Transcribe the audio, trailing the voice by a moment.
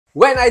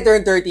When I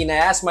turned 13,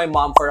 I asked my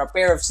mom for a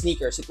pair of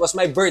sneakers. It was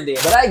my birthday,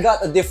 but I got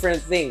a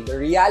different thing. The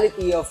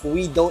reality of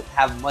we don't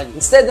have money.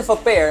 Instead of a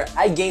pair,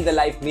 I gained a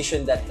life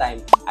mission that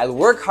time. I'll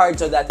work hard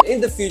so that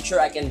in the future,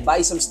 I can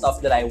buy some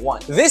stuff that I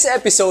want. This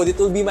episode, it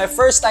will be my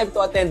first time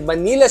to attend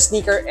Manila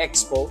Sneaker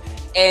Expo,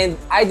 and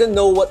I don't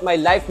know what my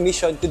life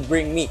mission could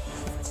bring me.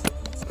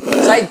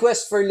 Side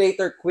quest for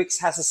later, Quiccs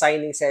has a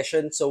signing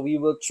session, so we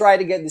will try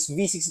to get this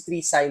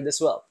V63 signed as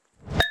well.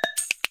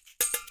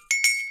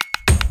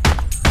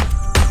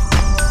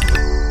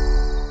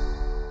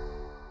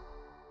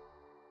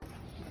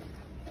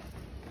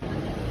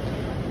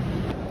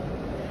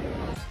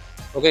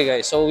 Okay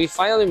guys, so we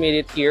finally made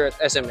it here at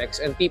SMX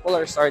and people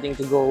are starting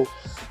to go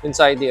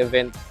inside the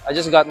event. I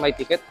just got my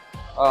ticket.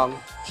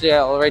 Actually I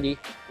already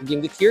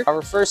redeemed it here.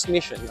 Our first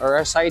mission or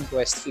our side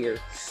quest here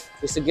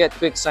is to get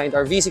Quiccs signed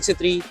our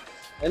V63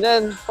 and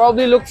then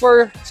probably look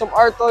for some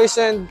art toys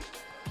and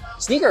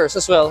sneakers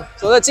as well.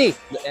 So let's see.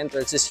 The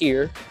entrance is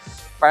here.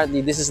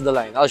 Apparently this is the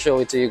line. I'll show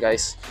it to you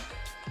guys.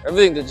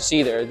 Everything that you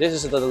see there, this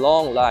is the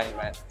long line,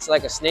 man. It's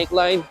like a snake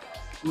line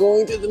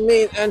going to the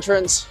main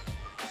entrance.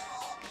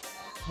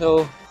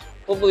 So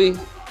hopefully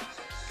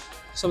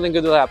something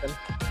good will happen.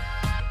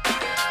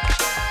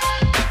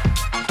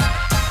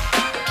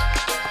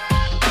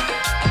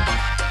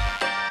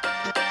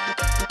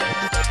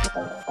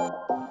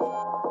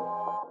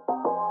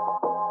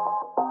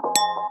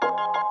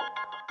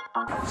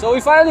 So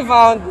we finally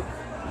found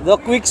the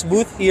Quiccs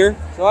booth here.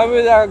 So I'm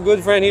with our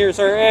good friend here,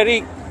 Sir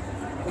Eric.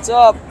 What's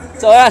up?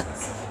 So yeah,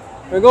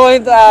 we're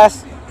going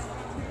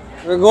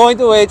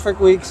to wait for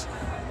Quiccs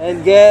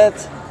and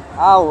get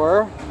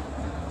our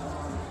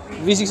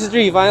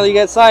V63 finally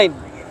gets signed.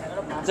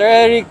 Sir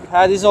Eric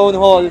had his own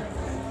haul.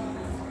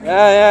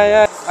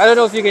 Yeah. I don't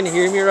know if you can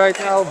hear me right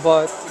now,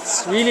 but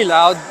it's really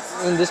loud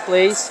in this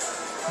place.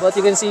 But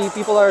you can see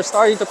people are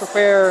starting to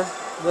prepare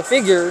the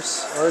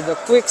figures or the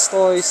Quiccs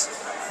toys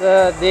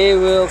that they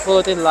will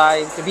put in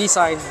line to be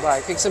signed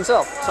by Quiccs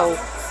himself. So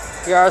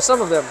here are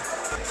some of them.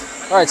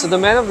 Alright, so the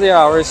man of the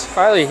hour is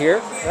finally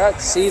here.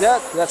 See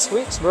that? That's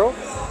Quiccs, bro.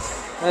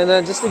 And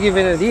then just to give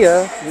you an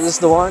idea, this is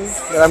the one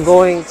that I'm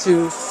going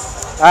to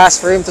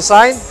ask for him to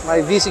sign, my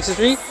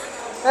V63.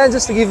 And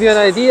just to give you an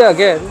idea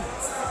again,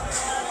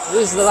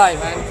 this is the line,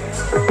 man.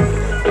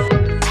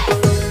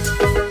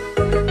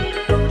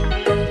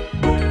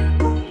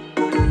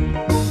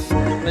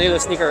 Manila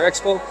Sneaker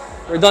Expo.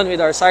 We're done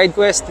with our side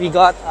quest. We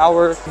got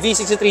our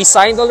V63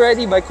 signed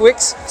already by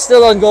Quiccs.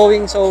 Still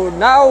ongoing. So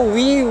now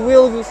we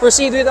will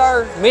proceed with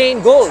our main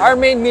goal, our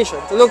main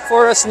mission, to look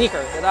for a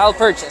sneaker that I'll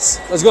purchase.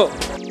 Let's go.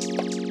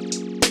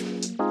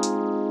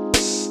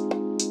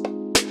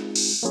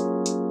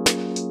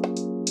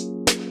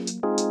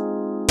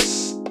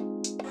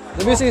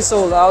 The music is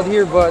so loud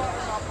here, but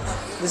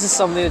this is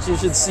something that you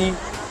should see.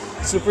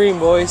 Supreme,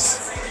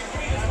 boys.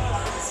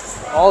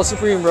 All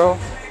Supreme, bro.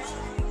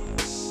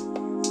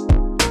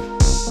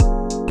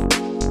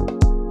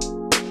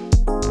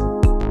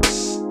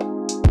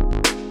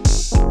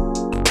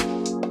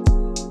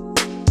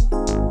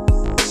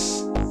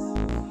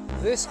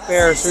 This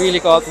pair's really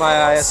caught my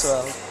eye as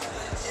well.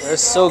 They're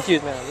so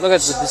cute, man. Look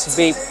at this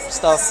vape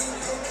stuff.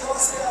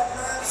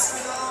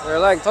 They're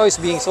like toys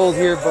being sold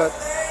here, but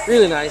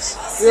really nice.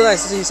 Really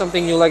nice to see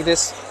something new like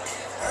this.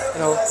 You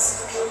know,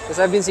 because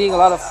I've been seeing a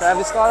lot of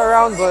Travis Scott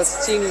around, but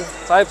seeing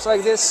types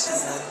like this,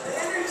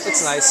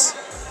 it's nice.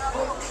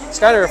 It's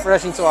kind of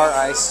refreshing to our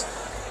eyes.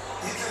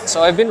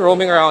 So I've been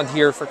roaming around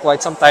here for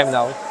quite some time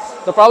now.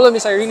 The problem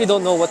is I really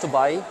don't know what to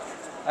buy.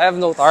 I have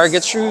no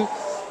target shoe.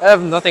 I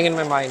have nothing in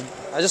my mind.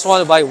 I just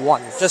want to buy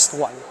one, just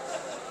one.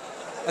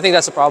 I think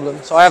that's a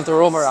problem. So I have to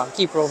roam around,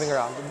 keep roaming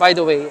around. But by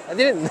the way, I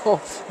didn't know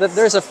that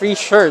there's a free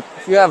shirt.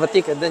 If you have a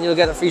ticket, then you'll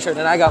get a free shirt,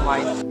 and I got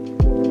mine.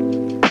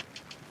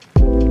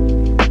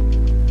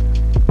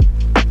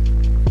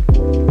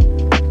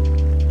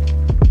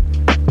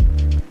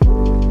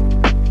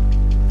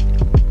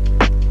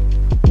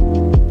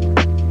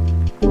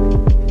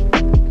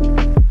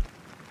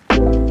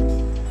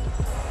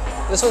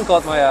 This one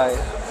caught my eye.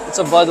 It's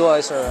a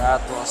Budweiser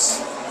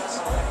Atmos.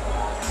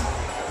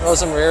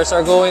 Some rares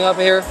are going up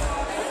here.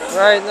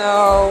 Right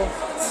now,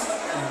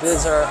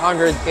 bids are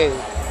 100K.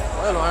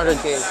 More than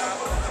 100K.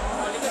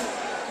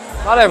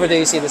 Not every day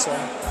you see this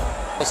one.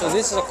 So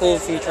this is a cool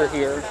feature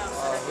here.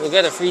 You'll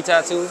get a free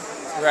tattoo,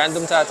 a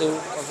random tattoo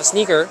of a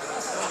sneaker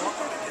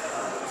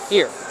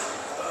here.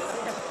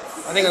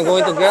 I think I'm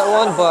going to get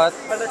one, but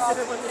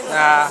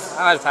nah,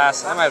 I might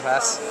pass.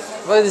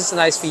 But this is a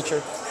nice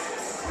feature.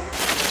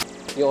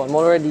 Yo, I'm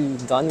already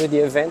done with the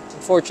event.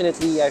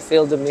 Unfortunately, I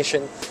failed the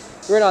mission.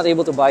 We were not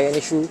able to buy any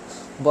shoe,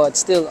 but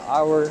still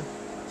our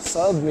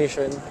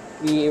submission,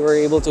 we were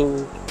able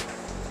to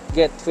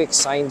get Quiccs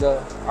signed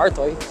the art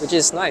toy, which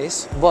is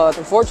nice. But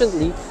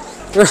unfortunately,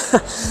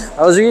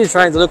 I was really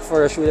trying to look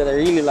for a shoe that I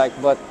really like,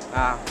 but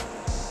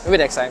maybe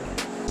next time.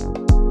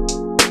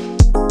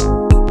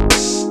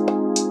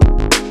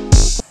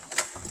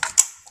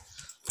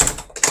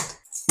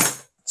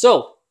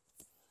 So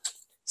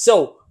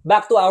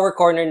back to our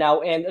corner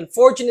now, and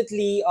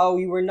unfortunately,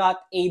 we were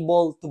not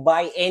able to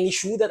buy any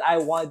shoe that I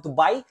wanted to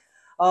buy.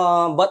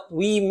 But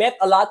we met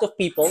a lot of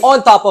people.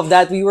 On top of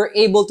that, we were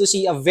able to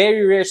see a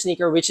very rare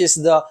sneaker, which is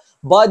the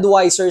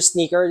Budweiser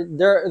sneaker.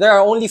 There are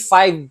only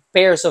 5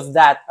 pairs of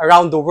that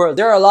around the world.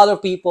 There are a lot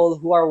of people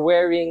who are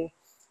wearing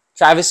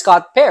Travis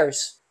Scott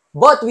pairs.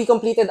 But we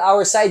completed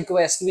our side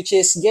quest, which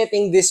is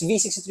getting this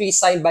V63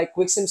 signed by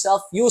Quiccs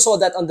himself. You saw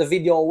that on the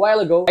video a while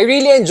ago. I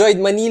really enjoyed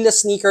Manila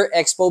Sneaker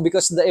Expo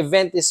because the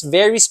event is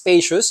very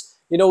spacious.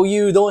 You know,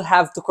 you don't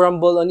have to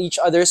crumble on each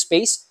other's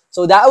space.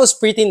 So that was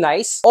pretty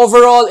nice.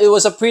 Overall, it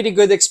was a pretty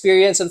good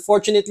experience.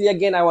 Unfortunately,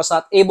 again, I was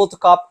not able to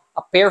cop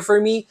a pair for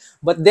me,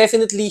 but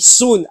definitely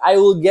soon I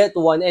will get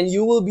one, and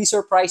you will be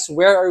surprised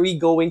where are we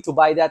going to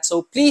buy that.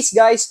 So please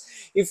guys,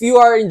 if you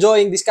are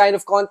enjoying this kind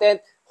of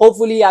content,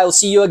 hopefully I'll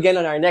see you again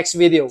on our next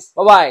video.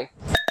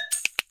 Bye-bye!